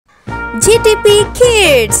GTP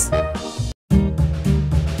Kids.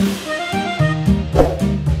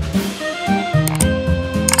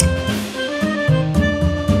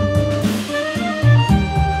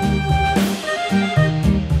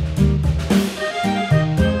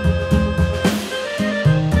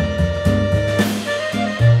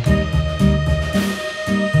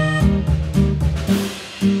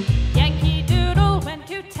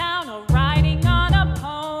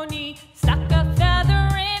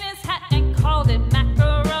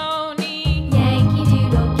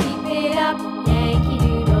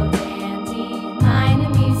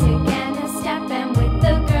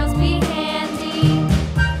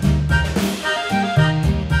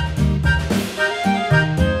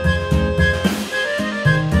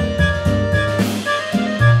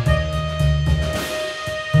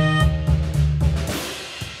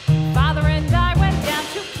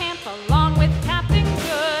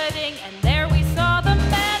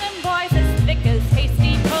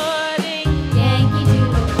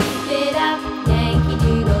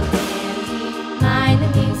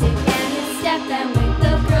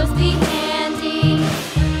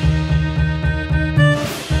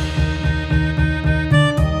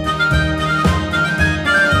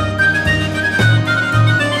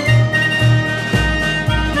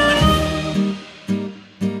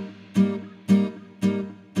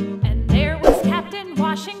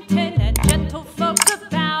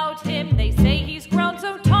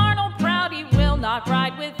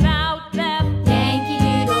 Ride without them. Yankee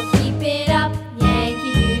Doodle, keep it up.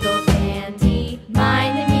 Yankee Doodle dandy.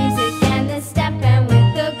 Mind the music and the step, and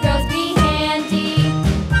with the girls be handy.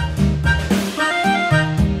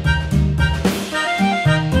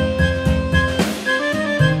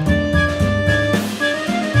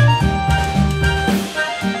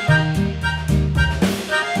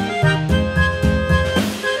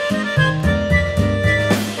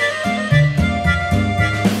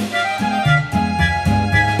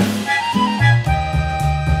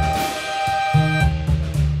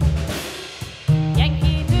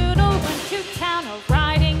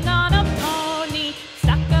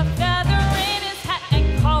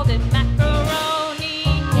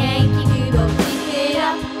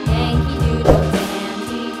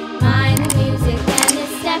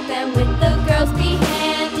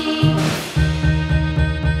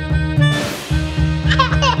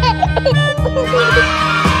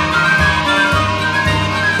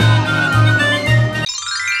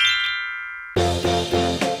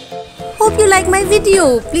 Hope you like my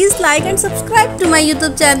video. Please like and subscribe to my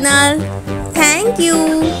YouTube channel. Thank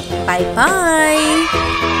you. Bye bye.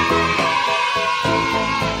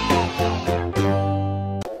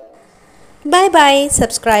 Bye bye.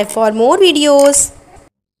 Subscribe for more videos.